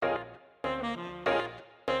Okay,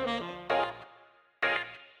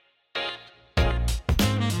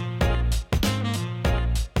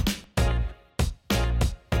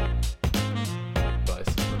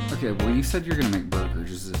 well, you said you're going to make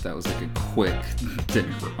burgers as if that was like a quick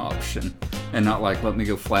dinner option. And not like, let me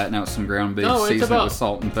go flatten out some ground beef, season it with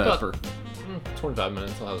salt and pepper. 25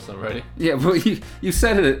 minutes, I'll have something ready. Yeah, well, you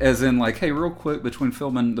said it as in like, hey, real quick, between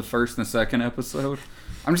filming the first and the second episode,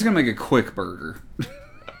 I'm just going to make a quick burger.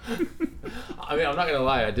 I mean, I'm not going to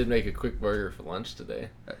lie, I did make a quick burger for lunch today.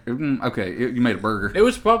 Okay, you made a burger. It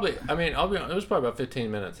was probably, I mean, I'll be honest, it was probably about 15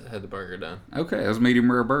 minutes I had the burger done. Okay, it was a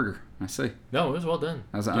medium rare burger. I see. No, it was well done.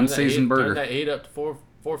 That was an unseasoned burger. Turned that 8 up to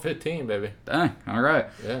 4:15, baby. Dang, all right.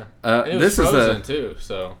 Yeah. And it was frozen too,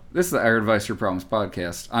 so. This is the Our Advice, Your Problems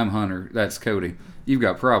podcast. I'm Hunter. That's Cody. You've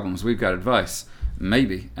got problems. We've got advice.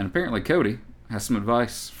 Maybe. And apparently Cody has some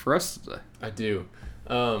advice for us today. I do.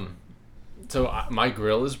 So my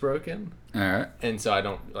grill is broken. All right. And so I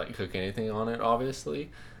don't like cook anything on it,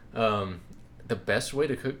 obviously. The best way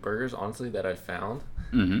to cook burgers, honestly, that I found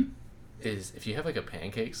is if you have like a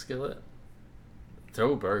pancake skillet,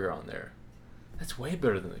 throw a burger on there. That's way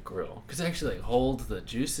better than the grill because it actually like holds the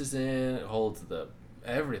juices in, it holds the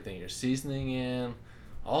everything you're seasoning in,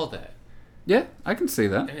 all that. Yeah, I can see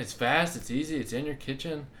that. And it's fast, it's easy, it's in your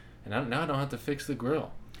kitchen, and now I don't have to fix the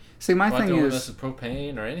grill. See, my thing is, mess of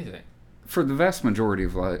propane or anything. For the vast majority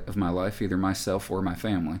of my life, either myself or my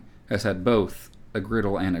family has had both a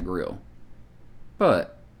griddle and a grill.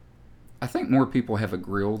 But I think more people have a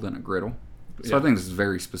grill than a griddle. So I think this is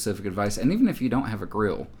very specific advice. And even if you don't have a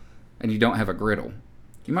grill and you don't have a griddle,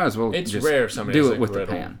 you might as well just rare if somebody do it with the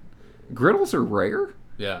pan. Griddles are rare?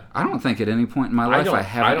 Yeah. I don't think at any point in my life I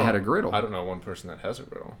haven't had a griddle. I don't know one person that has a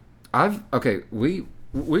griddle. We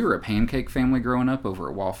were a pancake family growing up over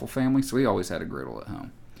a waffle family, so we always had a griddle at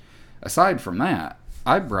home. Aside from that,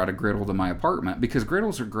 I brought a griddle to my apartment because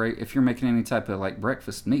griddles are great if you're making any type of like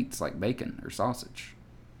breakfast meats like bacon or sausage.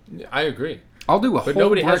 I agree. I'll do a whole breakfast. But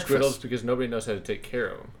nobody has griddles because nobody knows how to take care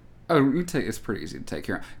of them. Oh, it's pretty easy to take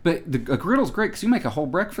care of. But a griddle's great because you make a whole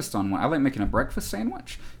breakfast on one. I like making a breakfast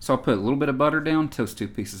sandwich. So I'll put a little bit of butter down, toast 2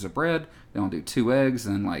 pieces of bread, then I'll do 2 eggs,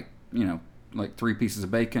 and like 3 pieces of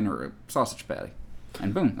bacon or a sausage patty.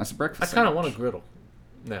 And boom, that's a breakfast sandwich. I kind of want a griddle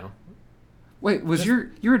now. Wait, was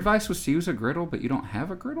your advice was to use a griddle, but you don't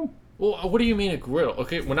have a griddle? Well, what do you mean a griddle?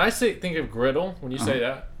 Okay, when I think of griddle, when you say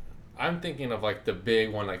that, I'm thinking of like the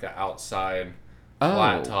big one, like the outside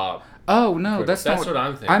flat top. Oh no, griddle. That's what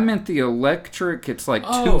I'm thinking. I meant the electric. It's like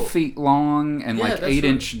 2 feet long and like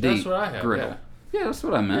 8-inch deep. That's what I have. Griddle. Yeah, that's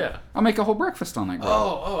what I meant. Yeah. I'll make a whole breakfast on that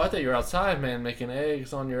griddle. Oh, I thought you were outside, man, making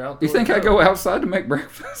eggs on your outdoor You think griddle. I go outside to make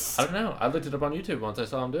breakfast? I don't know. I looked it up on YouTube once. I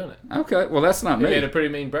saw him doing it. Okay, well that's not me. He made a pretty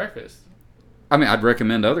mean breakfast. I mean, I'd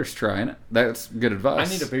recommend others trying it. That's good advice.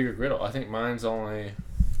 I need a bigger griddle. I think mine's only... Is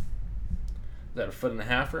that a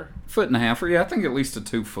 1.5-footer? 1.5-footer, yeah. I think at least a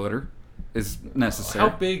 2-footer is necessary.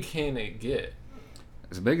 How big can it get?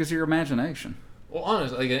 As big as your imagination. Well,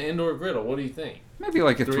 honestly, like an indoor griddle, what do you think? Maybe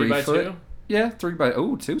like a 3 foot. 2? Yeah, 3 by...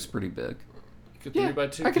 Oh, 2's pretty big. 3 by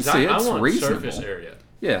 2? I can see it. It's want reasonable. Surface area.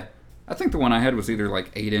 Yeah. I think the one I had was either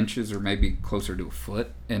like 8 inches or maybe closer to a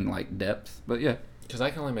foot in like depth. But yeah. Because I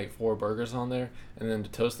can only make 4 burgers on there, and then to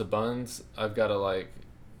toast the buns, I've got to like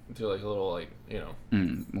do like a little like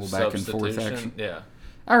little back and forth action. Yeah.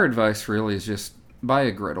 Our advice really is just buy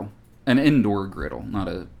a griddle, an indoor griddle, not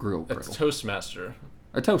a grill griddle. It's Toastmaster.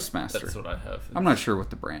 A Toastmaster. That's what I have. I'm not sure what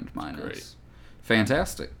the brand mine is.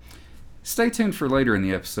 Fantastic. Stay tuned for later in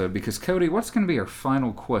the episode because Cody, what's going to be our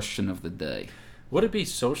final question of the day? Would it be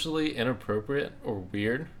socially inappropriate or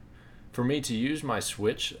weird for me to use my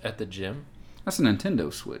Switch at the gym? That's a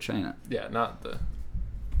Nintendo Switch, ain't it? Yeah, not the...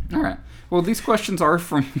 All right. Well, these questions are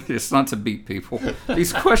from... It's not to beat people.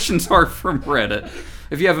 These questions are from Reddit.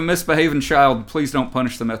 If you have a misbehaving child, please don't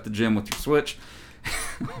punish them at the gym with your Switch.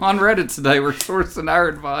 On Reddit today, we're sourcing our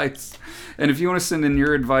advice. And if you want to send in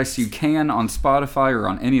your advice, you can on Spotify or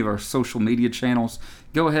on any of our social media channels.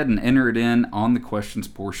 Go ahead and enter it in on the questions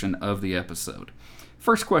portion of the episode.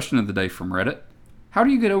 First question of the day from Reddit. How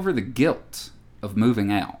do you get over the guilt of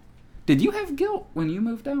moving out? Did you have guilt when you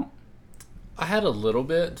moved out? I had a little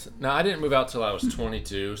bit. Now, I didn't move out till I was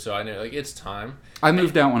 22, so I knew, like, it's time. I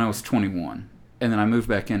moved out when I was 21, and then I moved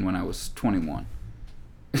back in when I was 21.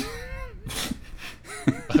 I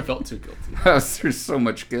felt too guilty. There's so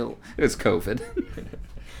much guilt. It's COVID.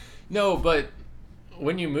 No, but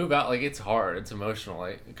when you move out, like, it's hard. It's emotional,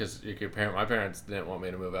 like, because my parents didn't want me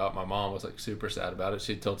to move out. My mom was, like, super sad about it.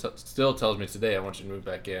 She still tells me today, I want you to move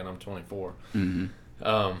back in. I'm 24.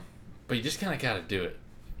 Mm-hmm. But you just kind of got to do it.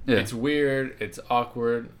 Yeah. It's weird. It's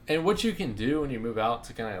awkward. And what you can do when you move out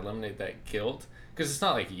to kind of eliminate that guilt, because it's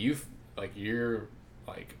not like you're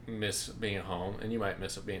like miss being home, and you might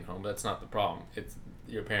miss being home, but that's not the problem. It's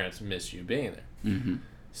your parents miss you being there. Mm-hmm.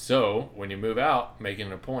 So when you move out, making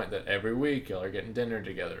it a point that every week y'all are getting dinner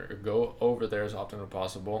together, or go over there as often as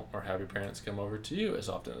possible, or have your parents come over to you as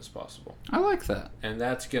often as possible. I like that. And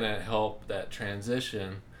that's going to help that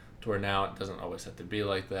transition to where now it doesn't always have to be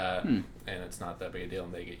like that, and it's not that big a deal,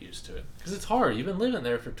 and they get used to it. Because it's hard. You've been living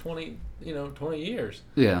there for 20 years.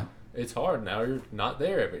 Yeah. It's hard. Now you're not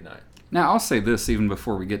there every night. Now, I'll say this even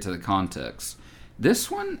before we get to the context.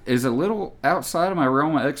 This one is a little outside of my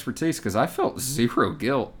realm of expertise because I felt zero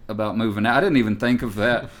guilt about moving out. I didn't even think of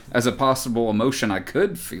that as a possible emotion I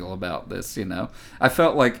could feel about this, I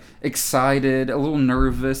felt like excited, a little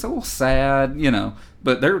nervous, a little sad,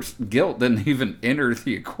 but there's guilt didn't even enter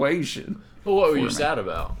the equation. Well, what were you sad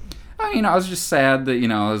about? I was just sad that,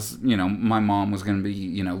 my mom was going to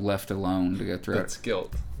be, left alone to go through That's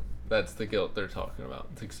guilt. That's the guilt they're talking about.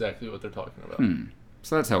 It's exactly what they're talking about.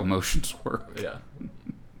 So that's how emotions work. Yeah.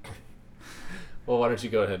 Well, why don't you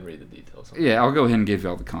go ahead and read the details? Yeah, I'll go ahead and give you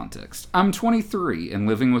all the context. I'm 23 and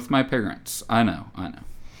living with my parents. I know.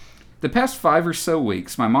 The past 5 or so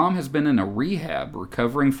weeks, my mom has been in a rehab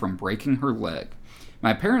recovering from breaking her leg.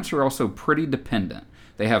 My parents are also pretty dependent.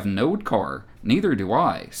 They have no car, neither do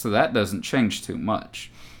I, so that doesn't change too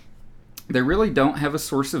much. They really don't have a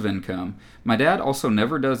source of income. My dad also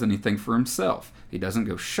never does anything for himself. He doesn't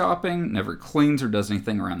go shopping, never cleans or does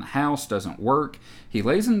anything around the house, doesn't work. He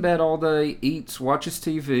lays in bed all day, eats, watches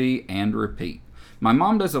TV, and repeat. My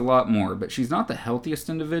mom does a lot more, but she's not the healthiest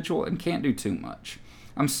individual and can't do too much.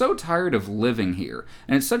 I'm so tired of living here,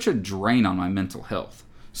 and it's such a drain on my mental health.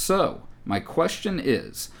 So, my question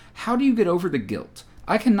is, how do you get over the guilt?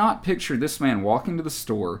 I cannot picture this man walking to the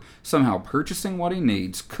store, somehow purchasing what he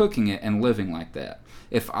needs, cooking it, and living like that.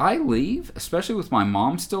 If I leave, especially with my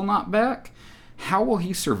mom still not back, how will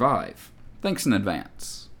he survive? Thanks in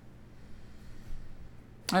advance.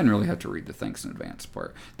 I didn't really have to read the thanks in advance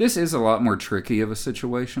part. This is a lot more tricky of a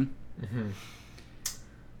situation. Mm-hmm.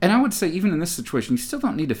 And I would say even in this situation, you still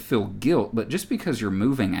don't need to feel guilt, but just because you're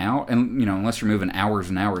moving out, and unless you're moving hours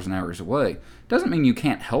and hours and hours away, doesn't mean you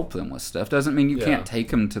can't help them with stuff. Doesn't mean you can't take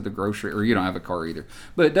them to the grocery, or you don't have a car either.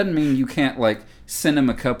 But it doesn't mean you can't send them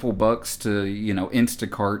a couple bucks to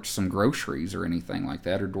Instacart some groceries or anything like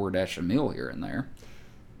that, or DoorDash a meal here and there.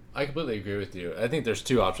 I completely agree with you. I think there's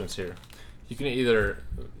 2 options here. You can either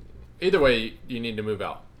way you need to move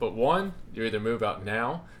out. But one, you either move out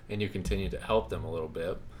now and you continue to help them a little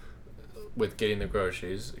bit with getting the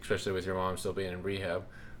groceries, especially with your mom still being in rehab.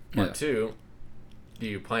 Or 2,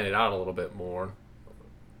 you plan it out a little bit more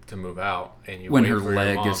to move out, and you when wait her for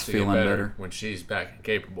leg your mom is to feeling get better. When she's back and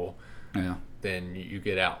capable, yeah, then you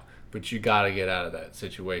get out. But you got to get out of that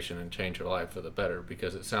situation and change your life for the better,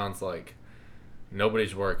 because it sounds like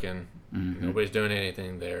nobody's working, nobody's doing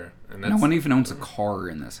anything there, and no one even owns a car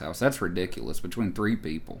in this house. That's ridiculous. Between 3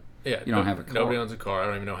 people. Yeah, you don't have a car. Nobody owns a car. I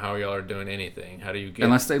don't even know how y'all are doing anything. How do you get...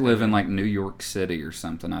 Unless they live in New York City or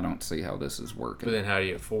something, I don't see how this is working. But then how do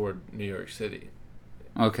you afford New York City?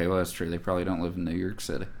 Okay, well, that's true. They probably don't live in New York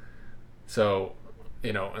City. So,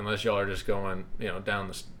 unless y'all are just going,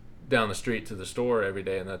 down the street to the store every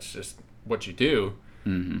day, and that's just what you do,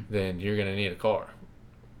 then you're going to need a car.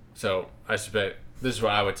 So I suspect this is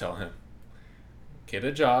what I would tell him. Get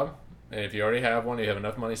a job, and if you already have one, you have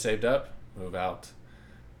enough money saved up, move out.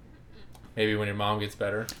 Maybe when your mom gets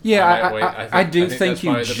better. Yeah, I do think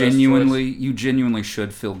you genuinely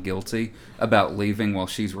should feel guilty about leaving while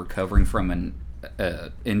she's recovering from an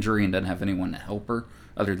injury and doesn't have anyone to help her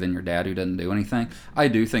other than your dad who doesn't do anything. I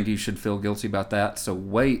do think you should feel guilty about that. So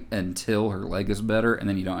wait until her leg is better, and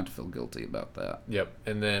then you don't have to feel guilty about that. Yep,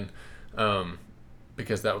 and then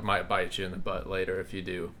because that might bite you in the butt later if you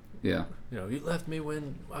do. Yeah. You left me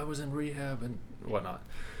when I was in rehab and whatnot.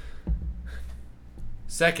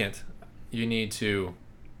 Second, you need to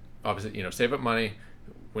obviously, save up money.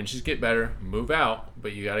 When she's get better, move out,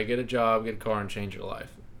 but you got to get a job, get a car, and change your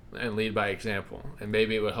life. And lead by example. And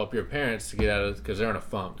maybe it would help your parents to get out of it, because they're in a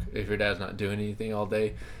funk. If your dad's not doing anything all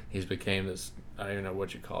day, he's became this, I don't even know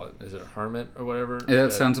what you call it. Is it a hermit or whatever? Yeah,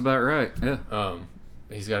 that sounds about right. Yeah.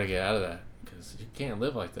 He's got to get out of that, because you can't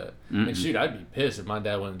live like that. And shoot, I'd be pissed if my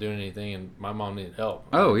dad wasn't doing anything and my mom needed help.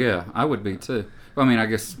 Oh, yeah, I would be too. Well, I mean, I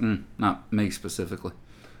guess not me specifically.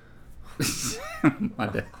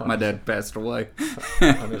 my dad passed away.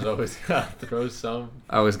 There's always got to throw some.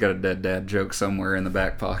 I always got a dead dad joke somewhere in the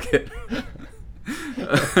back pocket.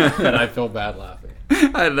 And I feel bad laughing.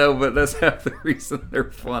 I know, but that's half the reason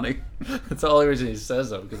they're funny. That's the only reason he says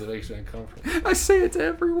them, because it makes me uncomfortable. I say it to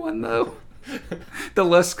everyone, though. The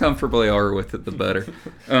less comfortable they are with it, the better.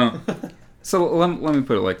 So let me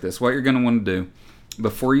put it like this. What you're going to want to do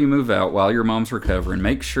before you move out, while your mom's recovering,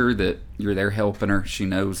 make sure that you're there helping her. She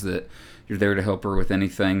knows that you're there to help her with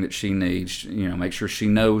anything that she needs. You know, make sure she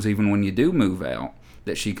knows even when you do move out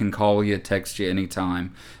that she can call you, text you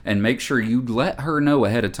anytime, and make sure you let her know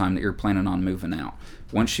ahead of time that you're planning on moving out.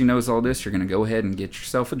 Once she knows all this, you're going to go ahead and get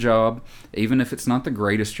yourself a job. Even if it's not the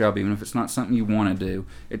greatest job, even if it's not something you want to do,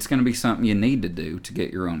 it's going to be something you need to do to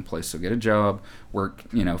get your own place. So get a job, work,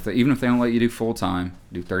 you know, even if they don't let you do full time,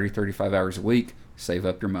 do 30, 35 hours a week, save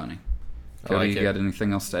up your money. Cody, you got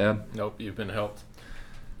anything else to add? Nope, you've been helped.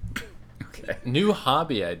 Okay. New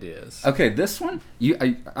hobby ideas. Okay, this one,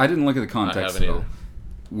 I didn't look at the context at all. Either.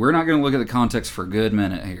 We're not going to look at the context for a good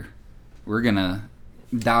minute here. We're going to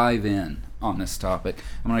dive in on this topic.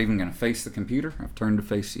 I'm not even going to face the computer. I've turned to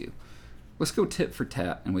face you. Let's go tit for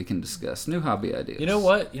tat, and we can discuss new hobby ideas. You know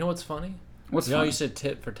what? You know what's funny? What's funny? funny? You said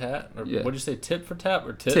tit for tat? Or Yeah. What did you say, tit for tat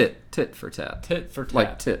or tit? Tit for tat. Tit for tat.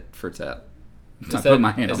 Like tit for tat. Is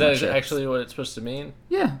that actually what it's supposed to mean?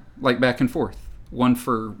 Yeah, like back and forth. One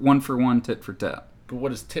for one, tit for tat. But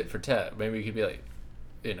what is tit for tat? Maybe it could be like,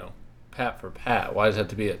 you know, pat for pat. Why does it have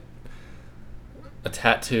to be a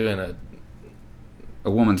tattoo and a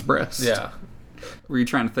woman's breast? Yeah. Were you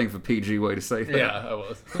trying to think of a PG way to say that? Yeah, I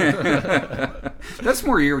was. That's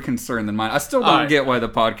more your concern than mine. I still don't get why the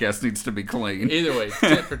podcast needs to be clean. Either way,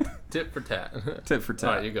 tit for tat. Tit for tat.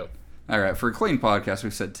 All right, you go. All right, for a clean podcast,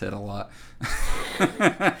 we've said tit a lot.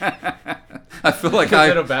 I feel like Is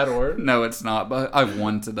that a bad word? No, it's not, but I've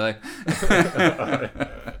won today.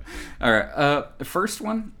 All right, first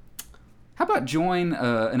one. How about join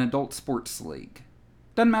an adult sports league?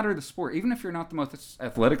 Doesn't matter the sport. Even if you're not the most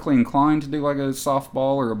athletically inclined to do like a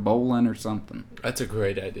softball or a bowling or something. That's a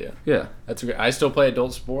great idea. Yeah. That's great. I still play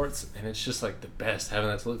adult sports, and it's just like the best having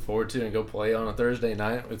that to look forward to and go play on a Thursday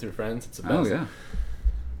night with your friends. It's the best. Oh, yeah.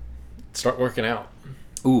 Start working out.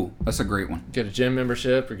 Ooh, that's a great one. Get a gym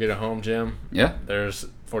membership or get a home gym. Yeah. There's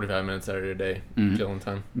 45 minutes out of your day. Killing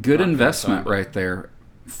time. Good investment right there.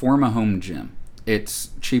 Form a home gym. It's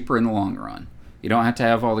cheaper in the long run. You don't have to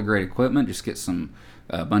have all the great equipment. Just get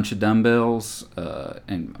a bunch of dumbbells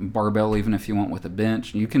and barbell, even if you want, with a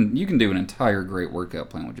bench. You can do an entire great workout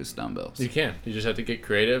plan with just dumbbells. You can. You just have to get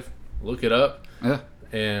creative, look it up, Yeah.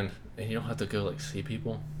 and you don't have to go like see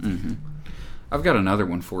people. Mm-hmm. I've got another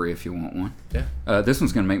one for you if you want one. Yeah. This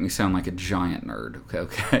one's going to make me sound like a giant nerd.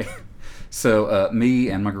 Okay. So me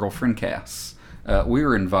and my girlfriend Cass, we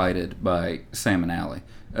were invited by Sam and Allie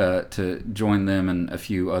to join them and a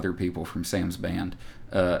few other people from Sam's band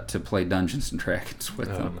to play Dungeons and Dragons with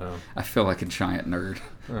them. No. I feel like a giant nerd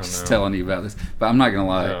just no. telling you about this, but I'm not gonna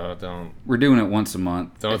lie. No, don't. We're doing it once a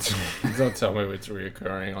month. Don't tell me it's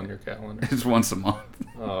reoccurring on your calendar. It's once a month.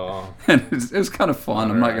 Oh. And it was kind of fun.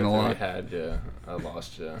 I'm not gonna lie. I had you. I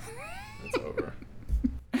lost you. It's over.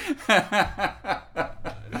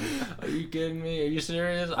 Are you kidding me? Are you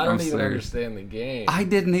serious? I don't even understand the game. I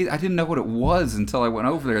didn't know what it was until I went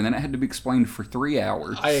over there, and then it had to be explained for 3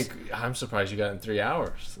 hours. I'm surprised you got in 3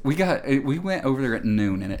 hours. We went over there at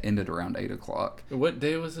noon, and it ended around 8:00. What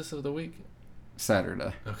day was this of the week?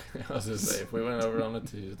 Saturday. Okay, I was just say if we went over on a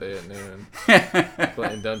Tuesday at noon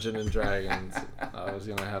playing Dungeons and Dragons, I was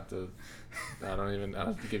gonna have to. I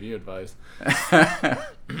have to give you advice.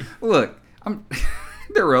 Look,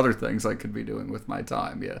 there are other things I could be doing with my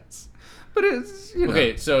time, yes. But it's,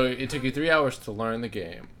 Okay, so it took you 3 hours to learn the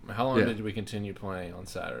game. How long did we continue playing on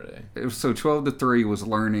Saturday? It was, so 12 to 3 was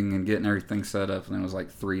learning and getting everything set up, and then it was like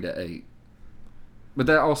 3 to 8. But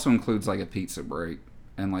that also includes like a pizza break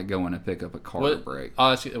and like going to pick up a car break.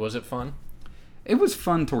 Was it fun? It was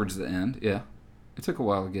fun towards the end, yeah. It took a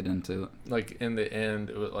while to get into it. Like in the end,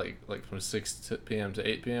 it was like from 6 p.m. to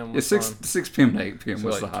 8 p.m. Was 6 p.m. to 8 p.m. So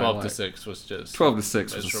was like the 12 highlight. to 6 was just 12 to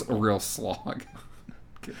 6 miserable. was a real slog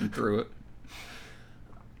getting through it.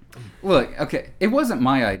 Look, okay, it wasn't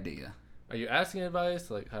my idea. Are you asking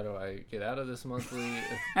advice? Like, how do I get out of this monthly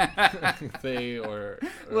thing? Or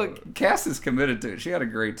Look, Cass is committed to it. She had a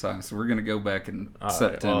great time, so we're going to go back in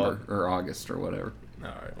September or August or whatever. All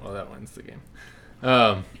right, well, that wins the game.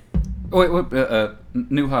 Wait,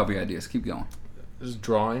 new hobby ideas. Keep going. This is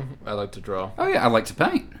drawing. I like to draw. Oh, yeah, I like to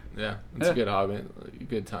paint. Yeah, it's a good hobby. A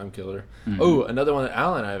good time killer. Mm-hmm. Oh, another one that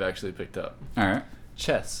Alan and I have actually picked up. All right.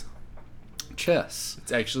 Chess.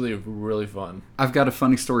 It's actually really fun. I've got a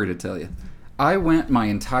funny story to tell you. I went my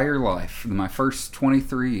entire life, my first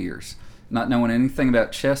 23 years, not knowing anything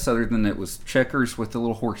about chess other than it was checkers with the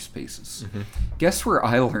little horse pieces. Mm-hmm. Guess where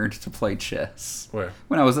I learned to play chess? Where?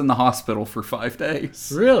 When I was in the hospital for 5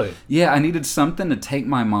 days. Really? Yeah, I needed something to take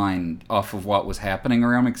my mind off of what was happening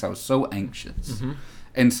around me because I was so anxious. Mm-hmm.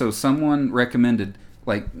 And so someone recommended,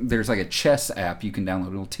 like, there's like a chess app you can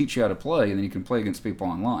download. It'll teach you how to play, and then you can play against people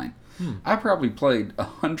online. I probably played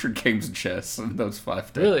 100 games of chess in those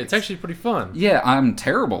 5 days. Really? It's actually pretty fun. Yeah, I'm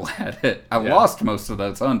terrible at it. I lost most of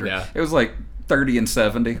those 100. Yeah. It was like 30 and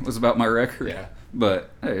 70 was about my record. Yeah. But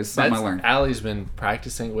hey, it's something I learned. Allie's been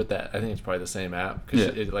practicing with that. I think it's probably the same app because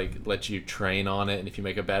it like lets you train on it, and if you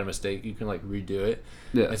make a bad mistake, you can like redo it.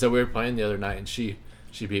 Yeah. And so we were playing the other night, and she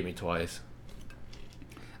beat me twice.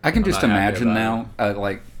 I can just imagine now,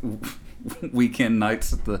 like weekend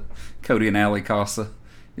nights at the Cody and Allie Casa.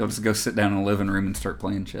 You'll just go sit down in the living room and start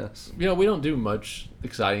playing chess. You know, we don't do much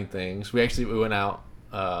exciting things. We went out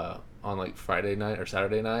on like Friday night or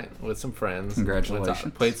Saturday night with some friends.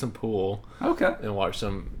 Congratulations. Played some pool. Okay. And watched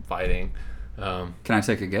some fighting. Can I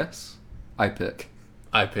take a guess? iPick.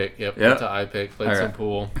 Yep. Went to iPick. Played some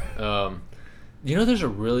pool. You know, there's a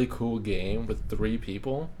really cool game with 3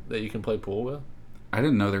 people that you can play pool with. I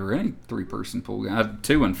didn't know there were any 3-person pool games.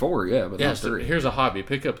 2 and 4, but not 3. Here's a hobby.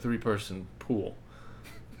 Pick up 3-person pool.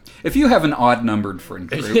 If you have an odd-numbered friend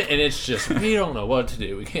group. And it's just, we don't know what to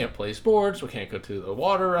do. We can't play sports. We can't go to the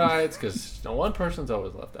water rides because one person's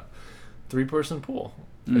always left out. 3-person pool.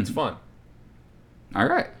 It's fun. All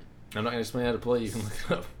right. I'm not going to explain how to play. You can look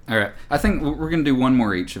it up. All right. I think we're going to do one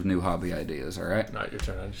more each of new hobby ideas, all right? Not your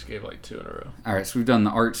turn. I just gave like 2 in a row. All right. So we've done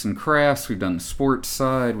the arts and crafts. We've done the sports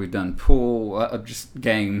side. We've done pool. Just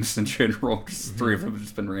games in general. Just 3 of them have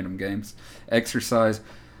just been random games. Exercise.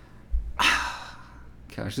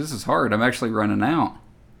 Gosh, this is hard. I'm actually running out.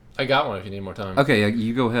 I got one if you need more time. Okay,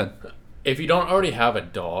 you go ahead. If you don't already have a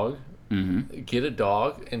dog, get a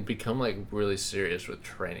dog and become like really serious with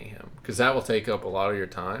training him, because that will take up a lot of your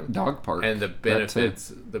time. Dog park. And the benefits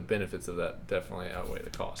of that definitely outweigh the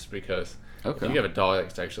cost, because if you have a dog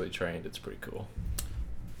that's actually trained, it's pretty cool.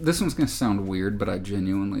 This one's going to sound weird, but I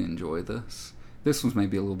genuinely enjoy this. This one's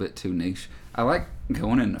maybe a little bit too niche. I like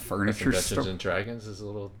going into furniture stores. Dungeons and Dragons is a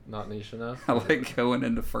little not niche enough. I like going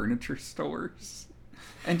into furniture stores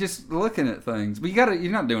and just looking at things. But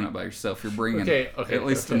you're not doing it by yourself. You're bringing at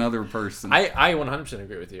least another person. I 100%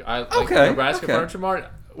 agree with you. Nebraska Furniture Mart,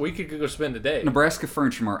 we could go spend a day. Nebraska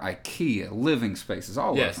Furniture Mart, IKEA, living spaces,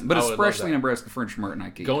 all of them. But especially Nebraska Furniture Mart and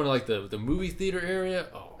IKEA. Going to like the movie theater area,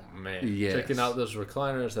 man, checking out those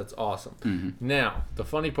recliners, that's awesome. Now, the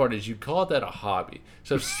funny part is you call that a hobby.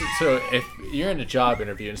 So if you're in a job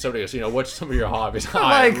interview and somebody goes, what's some of your hobbies?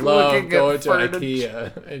 I love going to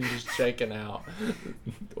IKEA and just checking out,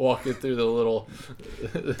 walking through the little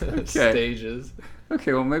stages.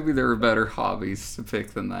 Okay, well, maybe there are better hobbies to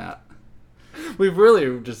pick than that. We've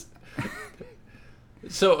really just...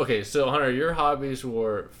 So Hunter, your hobbies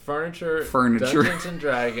were furniture, Dungeons and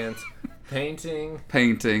Dragons,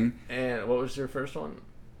 painting, and what was your first one?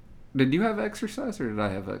 Did you have exercise or did I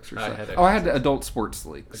have exercise? I had exercise. I had adult sports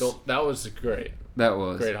leagues. That was great. That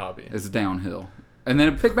was great hobby. It's downhill, and then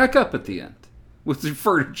it picked back up at the end with the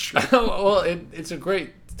furniture. Well, it's a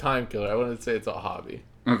great time killer. I wouldn't say it's a hobby.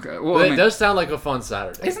 Okay, well, but it does sound like a fun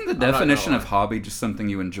Saturday. Isn't the definition of hobby just something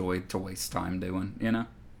you enjoy to waste time doing?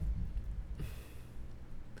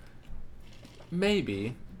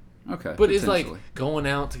 Maybe. Okay. But it's like going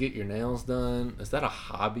out to get your nails done. Is that a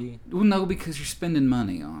hobby? Well, no, because you're spending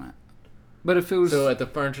money on it. But if it was... So at the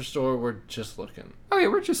furniture store, we're just looking. Oh, yeah,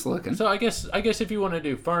 we're just looking. So I guess if you want to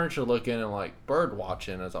do furniture looking and like bird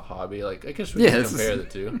watching as a hobby, like I guess we can compare the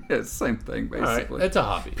two. Yeah, it's the same thing, basically. All right, it's a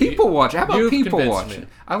hobby. People watching. How about people watching?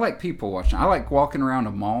 I like people watching. I like walking around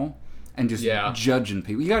a mall and just judging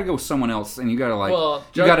people. You got to go with someone else, and you got to like. Well,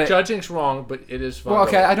 judging's wrong, but it is fun. Well,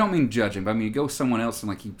 okay, I don't mean judging, but I mean you go with someone else and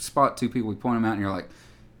like you spot 2 people, you point them out, and you're like,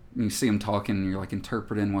 and you see them talking, and you're like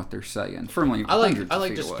interpreting what they're saying. I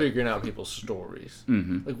like just figuring out people's stories.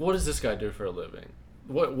 Mm-hmm. Like, what does this guy do for a living?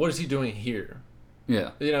 What is he doing here? Yeah,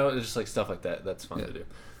 it's just like stuff like that. That's fun to do.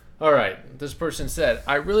 All right, this person said,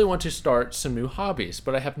 I really want to start some new hobbies,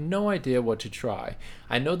 but I have no idea what to try.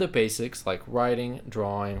 I know the basics like writing,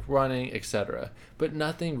 drawing, running, etc., but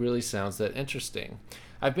nothing really sounds that interesting.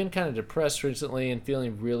 I've been kind of depressed recently and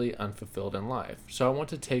feeling really unfulfilled in life, so I want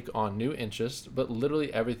to take on new interests, but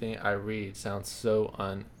literally everything I read sounds so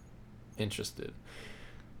uninterested.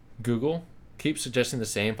 Google, keep suggesting the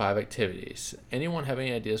same 5 activities. Anyone have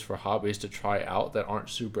any ideas for hobbies to try out that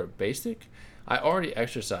aren't super basic? I already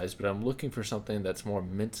exercise, but I'm looking for something that's more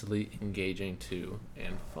mentally engaging too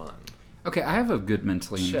and fun. Okay, I have a good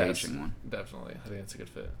mentally Chess, engaging one. definitely. I think it's a good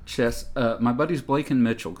fit. Chess. My buddies Blake and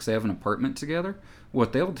Mitchell, because they have an apartment together,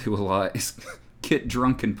 what they'll do a lot is get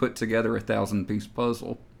drunk and put together a 1,000-piece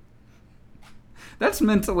puzzle. That's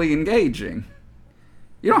mentally engaging.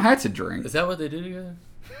 You don't have to drink. Is that what they do together?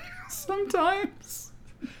 Sometimes.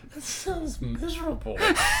 That sounds miserable.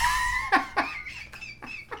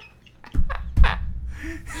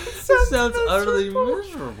 Sounds utterly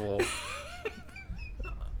miserable.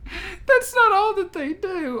 That's not all that they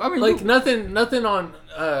do. I mean, Like nothing on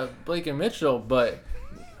Blake and Mitchell, but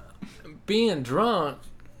being drunk.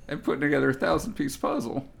 and putting together a 1,000-piece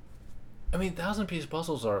puzzle. I mean, 1,000-piece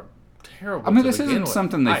puzzles are terrible. I mean, to this begin isn't with.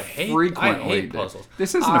 something they frequently I hate do. puzzles.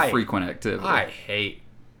 This isn't a frequent activity. I hate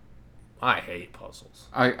puzzles.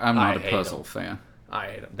 I'm not a hate puzzle 'em. fan. I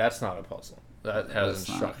hate them. That's not a puzzle. That has That's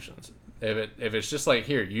not. instructions. If it's just like,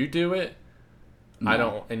 here, you do it, I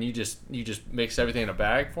don't, and you just mix everything in a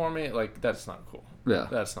bag for me, like, that's not cool. Yeah.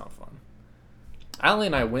 That's not fun. Allie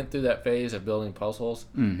and I went through that phase of building puzzles,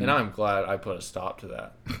 and I'm glad I put a stop to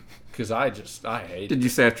that. Because I hate it. Did you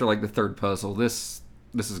say after like the third puzzle, this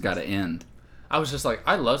has got to end? I was just like,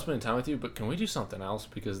 I love spending time with you, but can we do something else?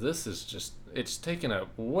 Because this is just, it's taking up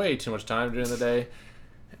way too much time during the day.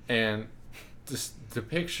 And just the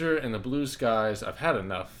picture and the blue skies, I've had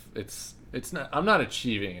enough. It's not, I'm not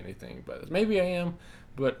achieving anything, but maybe I am,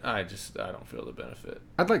 but I don't feel the benefit.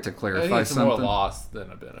 I'd like to I think clarify it's something. more loss than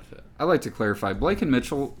a benefit. I'd like to clarify. Blake and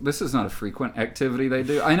Mitchell, this is not a frequent activity they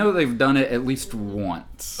do. I know they've done it at least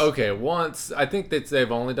once. Okay, once. I think that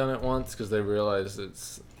they've only done it once because they realized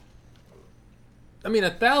it's. I mean,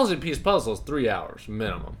 1,000-piece puzzle is 3 hours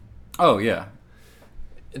minimum. Oh, yeah.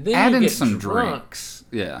 And then Add you in get some drunk. drinks.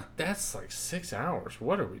 Yeah. That's like 6 hours.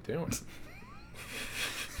 What are we doing?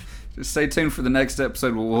 Just stay tuned for the next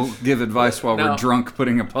episode where we'll give advice while we're drunk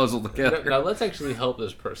putting a puzzle together. Now let's actually help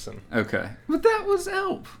this person. Okay. But that was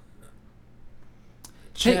help.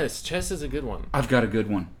 Chess. Chess is a good one. I've got a good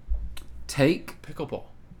one. Take. Pickleball.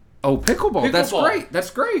 Oh, pickleball. That's Pickleball. great.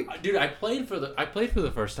 That's great. Dude, I played for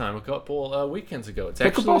the first time a couple weekends ago. It's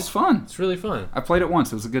Pickleball's fun. It's really fun. I played it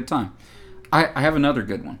once. It was a good time. I have another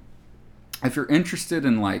good one. If you're interested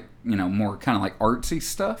in like, more kind of like artsy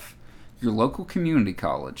stuff, your local community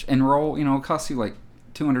college, enroll, it costs you like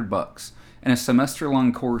 $200 in a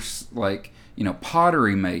semester-long course like,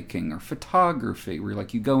 pottery making or photography where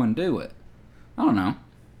like you go and do it. I don't know.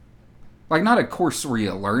 Like not a course where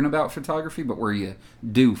you learn about photography, but where you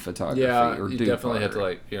do photography or you do definitely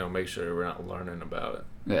pottery. have to make sure we're not learning about it.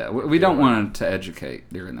 Yeah, we don't want to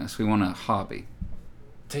educate during this. We want a hobby.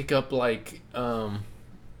 Take up like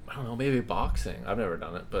I don't know, maybe boxing. I've never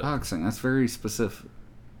done it, but Boxing, that's very specific.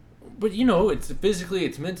 But it's physically,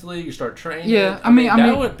 it's mentally. You start training. Yeah, I mean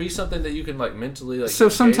that would be something that you can like mentally like. So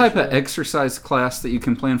some type of with. exercise class that you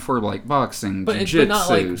can plan for, like boxing, but jiu-jitsu, not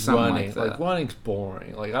like something running. like that. Like running's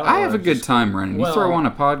boring. Like I have a good just, time running. You well, throw on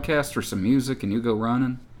a podcast or some music and you go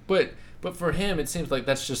running. But for him, it seems like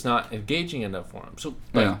that's just not engaging enough for him. So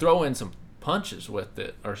like throw in some punches with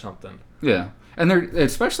it or something. Yeah. And they're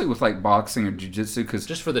especially with like boxing or jiu-jitsu because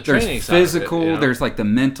just for the there's training physical, side of it, there's like the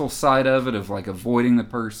mental side of it of like avoiding the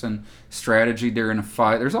person, strategy during a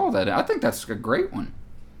fight. There's all that. I think that's a great one.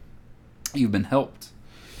 You've been helped.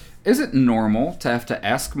 Is it normal to have to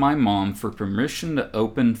ask my mom for permission to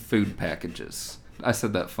open food packages? I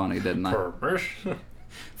said that funny, didn't I? Permission.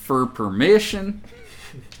 For permission?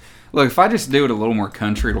 Look, if I just do it a little more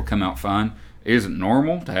country, it'll come out fine. Is it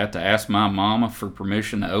normal to have to ask my mama for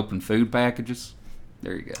permission to open food packages?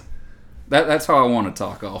 There you go. That's how I want to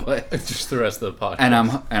talk all day. Just the rest of the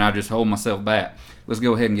podcast. And I just hold myself back. Let's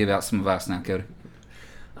go ahead and give out some advice now, Cody.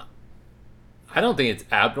 I don't think it's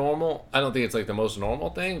abnormal. I don't think it's like the most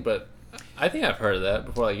normal thing, but I think I've heard of that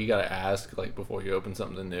before. Like you gotta ask like before you open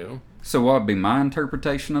something new. So what would be my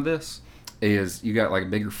interpretation of this is you got like a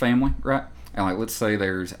bigger family, right? And like let's say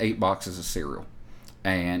there's 8 boxes of cereal,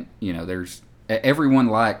 and there's everyone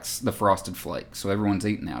likes the Frosted Flakes, so everyone's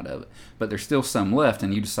eating out of it. But there's still some left,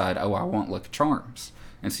 and you decide, I want Lucky Charms.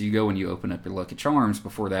 And so you go and you open up your Lucky Charms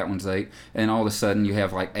before that one's 8, and all of a sudden you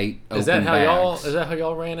have like 8 open bags. Is that how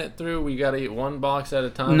y'all ran it through? We got to eat one box at a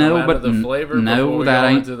time. No, but the flavor before we go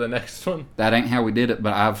into the next one. That ain't how we did it.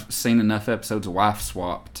 But I've seen enough episodes of Wife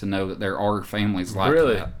Swap to know that there are families like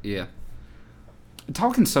that. Yeah.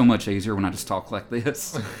 Talking so much easier when I just talk like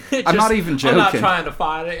this. I'm not even joking. I'm not trying to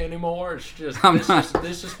fight it anymore. It's just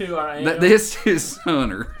this is who I am. This is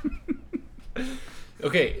Hunter.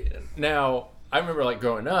 Okay, now I remember like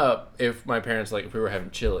growing up, if my parents if we were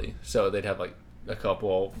having chili, so they'd have like a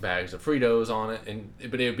couple bags of Fritos on it,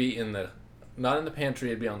 but it would be in the not in the pantry.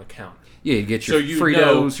 It'd be on the counter. Yeah, you get your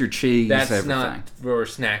Fritos, your cheese, that's everything. Not for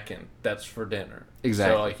snacking. That's for dinner.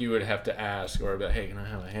 Exactly. So, like, you would have to ask or be like, hey, can I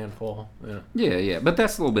have a handful? Yeah. But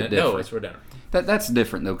that's a little bit different. No, it's for dinner. That's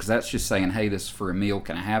different, though, because that's just saying, hey, this is for a meal.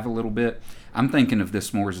 Can I have a little bit? I'm thinking of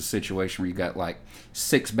this more as a situation where you got, like,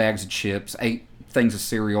 6 bags of chips, 8 things of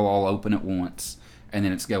cereal all open at once, and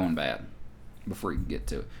then it's going bad before you can get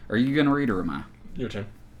to it. Are you going to read or am I? Your turn.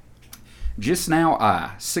 Just now,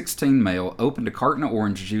 I, 16 male, opened a carton of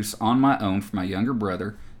orange juice on my own for my younger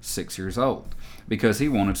brother, 6 years old, because he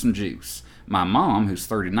wanted some juice. My mom, who's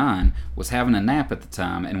 39, was having a nap at the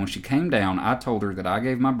time, and when she came down, I told her that I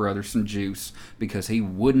gave my brother some juice because he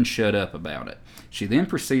wouldn't shut up about it. She then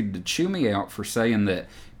proceeded to chew me out for saying that,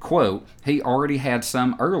 quote, he already had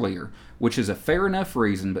some earlier, which is a fair enough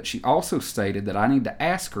reason, but she also stated that I need to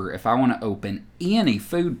ask her if I want to open any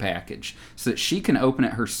food package so that she can open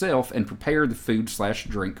it herself and prepare the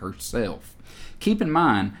food/drink herself. Keep in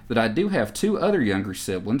mind that I do have 2 other younger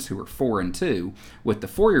siblings who are 4 and 2, with the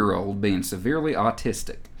 4-year-old being severely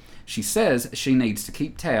autistic. She says she needs to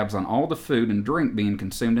keep tabs on all the food and drink being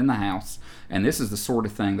consumed in the house, and this is the sort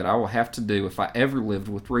of thing that I will have to do if I ever lived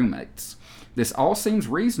with roommates. This all seems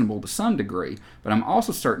reasonable to some degree, but I'm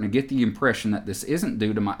also starting to get the impression that this isn't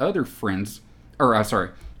due to my other friends,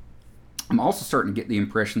 I'm also starting to get the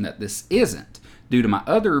impression that this isn't due to my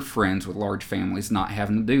other friends with large families not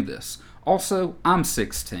having to do this. Also, I'm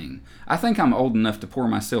 16. I think I'm old enough to pour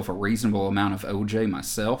myself a reasonable amount of OJ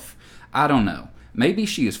myself. I don't know. Maybe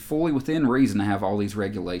she is fully within reason to have all these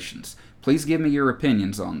regulations. Please give me your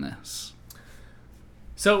opinions on this.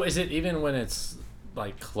 So is it even when it's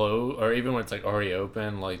like closed, or even when it's like already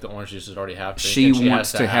open, like the orange juice is already happening? She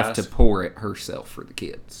wants to have to pour it herself for the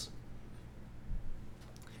kids.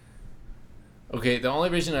 Okay, the only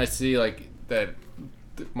reason I see like that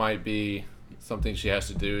might be something she has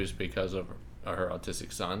to do is because of her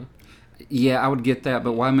autistic son. Yeah, I would get that,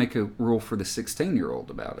 but why make a rule for the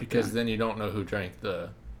 16-year-old about it? Because then you don't know who drank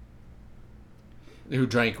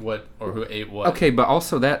what or who ate what. Okay, but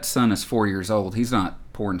also that son is 4 years old. He's not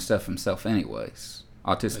pouring stuff himself anyways,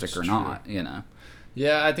 autistic or not, you know.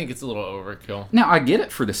 Yeah, I think it's a little overkill. Now, I get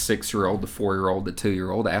it for the 6-year-old, the 4-year-old, the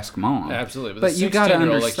 2-year-old. Ask mom. Absolutely. But you got to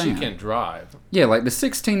understand. Like, she can't drive. Yeah, like the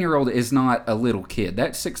 16-year-old is not a little kid.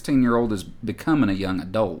 That 16-year-old is becoming a young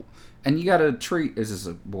adult. And you got to treat, is this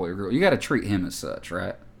a boy or girl? You got to treat him as such,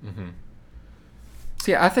 right? Mm-hmm.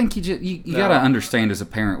 So yeah, I think you got to understand as a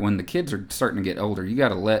parent, when the kids are starting to get older, you got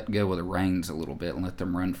to let go of the reins a little bit and let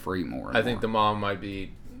them run free more. I think the mom might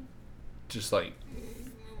be just like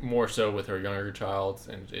more so with her younger child,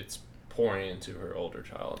 and it's pouring into her older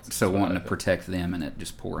child. So wanting to protect them and it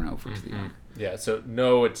just pouring over to the young. Yeah, so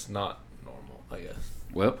no, it's not normal, I guess.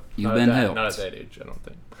 Well, you've been helped. Not at that age, I don't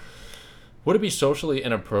think. Would it be socially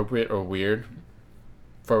inappropriate or weird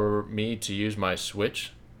for me to use my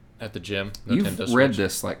Switch at the gym? You've read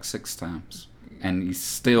this like 6 times, and you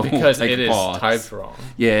still because take it is pause. Typed wrong.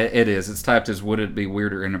 Yeah, it is. It's typed as, would it be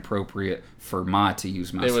weird or inappropriate for my to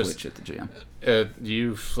use my Switch at the gym?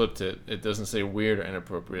 You flipped it. It doesn't say weird or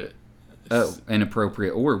inappropriate.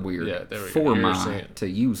 Inappropriate or weird. Yeah, there we go. For my to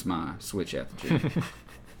use my Switch at the gym.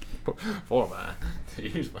 For my to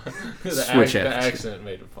use my Switch the accent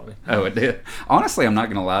made it funny. Oh, it did. Honestly, I'm not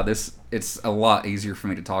gonna lie. It's a lot easier for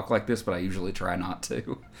me to talk like this, but I usually try not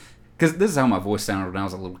to. Because this is how my voice sounded when I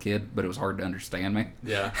was a little kid, but it was hard to understand me.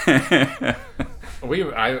 Yeah. we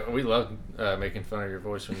loved making fun of your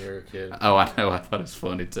voice when you were a kid. Oh, I know. I thought it was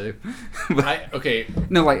funny too. Okay.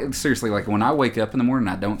 No, like seriously, like when I wake up in the morning,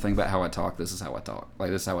 I don't think about how I talk. This is how I talk.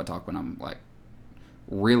 Like this is how I talk when I'm like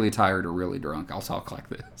really tired or really drunk. I'll talk like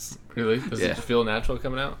this. Really? Does it feel natural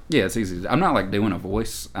coming out? Yeah, it's easy. I'm not like doing a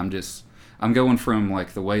voice. I'm going from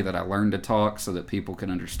like the way that I learned to talk so that people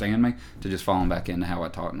can understand me to just falling back into how I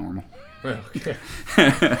talk normal. Okay.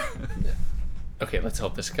 Okay, let's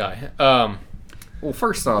help this guy. Well,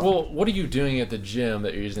 first off, what are you doing at the gym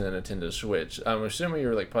that you're using the Nintendo Switch? I'm assuming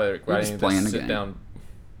you're like probably riding the sit down.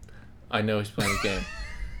 I know he's playing a game.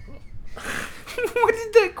 What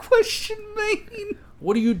did that question mean?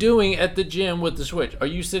 What are you doing at the gym with the Switch? Are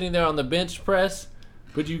you sitting there on the bench press?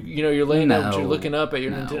 But you're laying there, but you're looking up at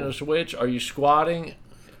your Nintendo Switch. Are you squatting?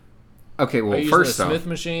 Okay, well, are you first using off, a Smith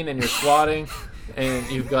machine and you're squatting, and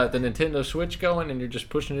you've got the Nintendo Switch going, and you're just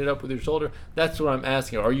pushing it up with your shoulder. That's what I'm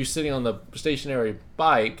asking. Are you sitting on the stationary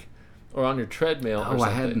bike or on your treadmill? Or something?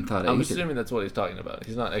 I hadn't thought. I'm assuming that's what he's talking about.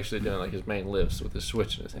 He's not actually doing like his main lifts with his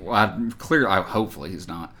Switch in his hand. Well, hopefully he's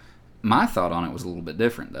not. my thought on it was a little bit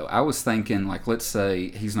different, though. I was thinking, like, let's say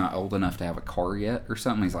he's not old enough to have a car yet or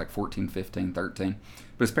something. He's like 14, 15, 13.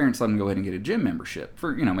 But his parents let him go ahead and get a gym membership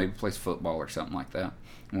for, maybe plays football or something like that.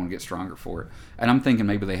 And want to get stronger for it. And I'm thinking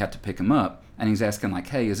maybe they have to pick him up. And he's asking, like,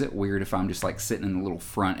 hey, is it weird if I'm just, like, sitting in the little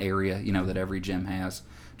front area, that every gym has,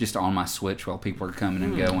 just on my Switch while people are coming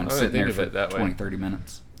and going, sitting there for 20, 30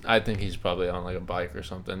 minutes? I think he's probably on, like, a bike or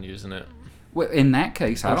something using it. Well, in that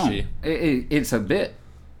case, I don't. It's a bit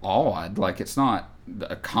odd. Like, it's not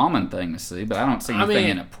a common thing to see, but I don't see anything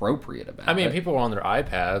inappropriate about it. I mean, people are on their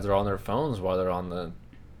iPads or on their phones while they're on the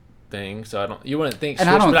thing, so you wouldn't think. And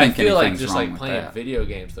Switch, I feel like just like playing video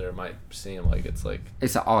games there might seem like it's like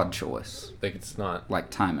it's an odd choice. Like it's not like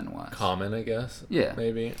timing wise common, I guess. Yeah,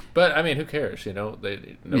 maybe. But I mean, who cares?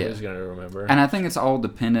 Nobody's gonna remember. And I think it's all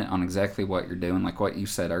dependent on exactly what you're doing. Like what you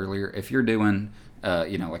said earlier, if you're doing,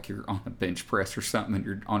 like you're on a bench press or something, and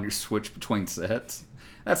you're on your Switch between sets,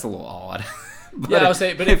 that's a little odd. I would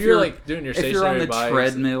say, but if you're like doing your stationary if you're on the bikes,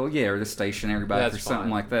 treadmill, or the stationary bike or something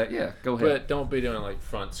like that, go ahead. But don't be doing like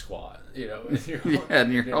front squat,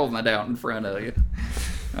 and you're holding it out in front of you.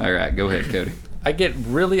 All right, go ahead, Cody. I get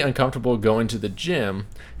really uncomfortable going to the gym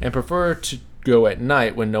and prefer to go at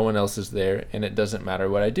night when no one else is there and it doesn't matter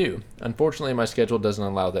what I do. Unfortunately, my schedule doesn't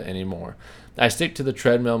allow that anymore. I stick to the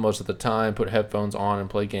treadmill most of the time, put headphones on, and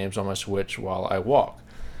play games on my Switch while I walk.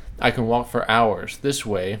 I can walk for hours this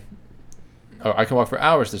way,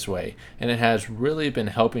 and it has really been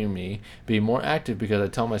helping me be more active because I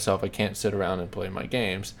tell myself I can't sit around and play my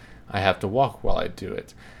games. I have to walk while I do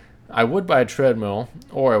it. I would buy a treadmill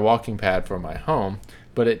or a walking pad for my home,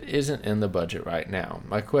 but it isn't in the budget right now.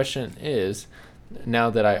 My question is,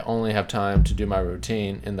 now that I only have time to do my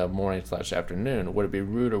routine in the morning/afternoon, would it be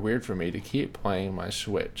rude or weird for me to keep playing my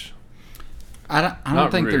Switch? I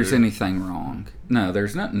don't think there's anything wrong. No,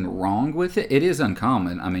 there's nothing wrong with it. It is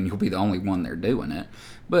uncommon. I mean, you'll be the only one there doing it.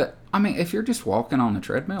 But I mean, if you're just walking on the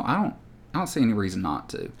treadmill, I don't see any reason not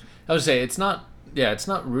to. I would say it's not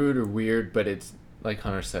rude or weird, but it's like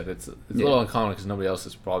Hunter said, it's a little uncommon because nobody else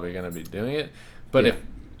is probably going to be doing it. But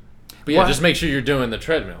just make sure you're doing the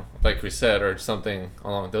treadmill, like we said, or something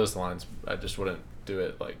along those lines. I just wouldn't do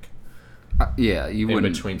it like you wouldn't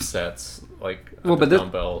in between sets, like the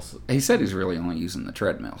dumbbells. He said he's really only using the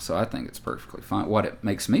treadmill, so I think it's perfectly fine. What it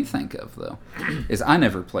makes me think of, though, is I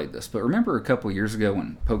never played this, but remember a couple years ago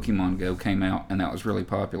when Pokemon Go came out and that was really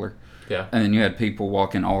popular? Yeah. And then you had people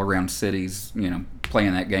walking all around cities,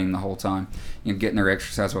 playing that game the whole time, getting their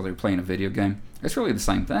exercise while they're playing a video game. It's really the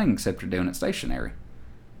same thing, except you're doing it stationary.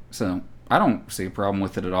 So I don't see a problem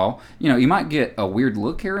with it at all. You might get a weird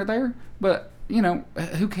look here or there, but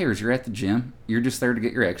who cares? You're at the gym. You're just there to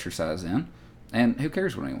get your exercise in. And who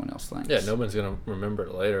cares what anyone else thinks? Yeah, nobody's going to remember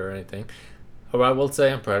it later or anything. Although I will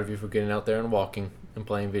say I'm proud of you for getting out there and walking and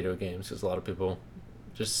playing video games, because a lot of people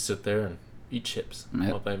just sit there and eat chips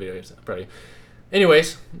while playing video games. I'm proud of you.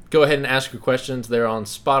 Anyways, go ahead and ask your questions. They're on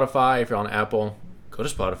Spotify. If you're on Apple, go to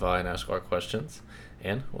Spotify and ask our questions.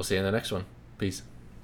 And we'll see you in the next one. Peace.